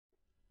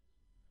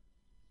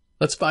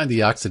Let's find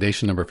the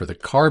oxidation number for the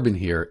carbon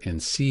here in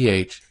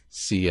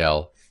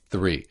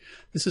CHCl3.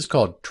 This is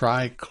called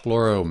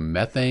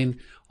trichloromethane.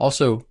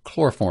 Also,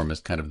 chloroform is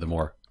kind of the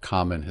more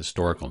common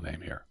historical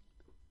name here.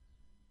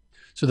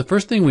 So the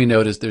first thing we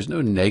note is there's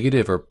no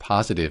negative or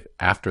positive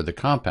after the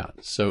compound,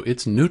 so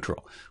it's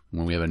neutral.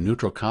 When we have a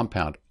neutral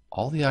compound,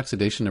 all the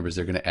oxidation numbers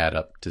are going to add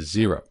up to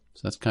 0.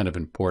 So that's kind of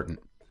important.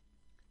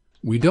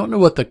 We don't know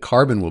what the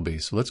carbon will be,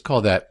 so let's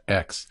call that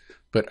X.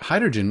 But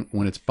hydrogen,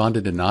 when it's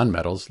bonded to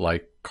nonmetals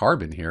like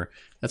carbon here,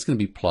 that's going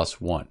to be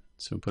 +1.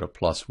 So we put a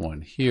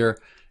 +1 here.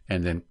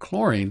 And then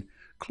chlorine.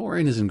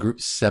 Chlorine is in group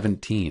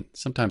 17,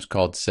 sometimes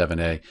called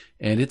 7A,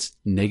 and it's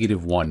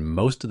 -1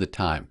 most of the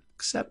time,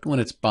 except when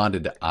it's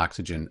bonded to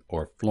oxygen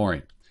or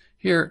fluorine.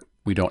 Here,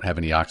 we don't have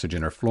any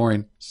oxygen or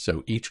fluorine,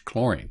 so each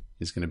chlorine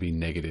is going to be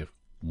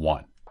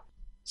 -1.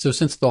 So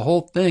since the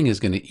whole thing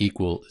is going to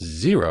equal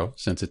 0,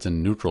 since it's a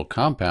neutral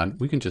compound,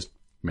 we can just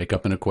make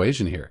up an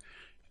equation here.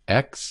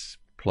 X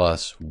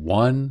plus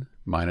 1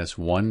 minus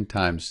 1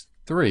 times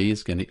 3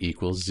 is going to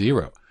equal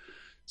 0.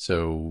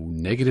 So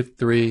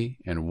 -3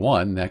 and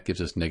 1, that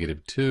gives us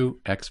 -2.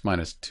 X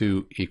minus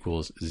 2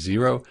 equals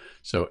 0.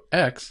 So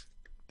X,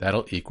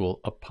 that'll equal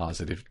a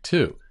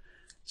 +2.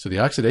 So the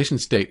oxidation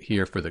state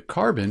here for the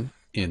carbon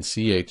in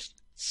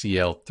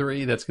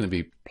CHCl3, that's going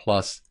to be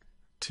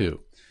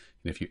 +2.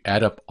 And if you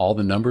add up all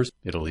the numbers,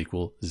 it'll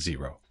equal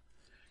 0.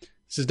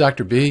 This is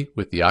Dr. B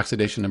with the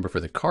oxidation number for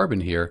the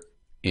carbon here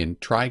in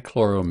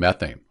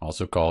trichloromethane,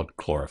 also called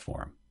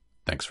chloroform.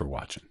 Thanks for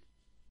watching.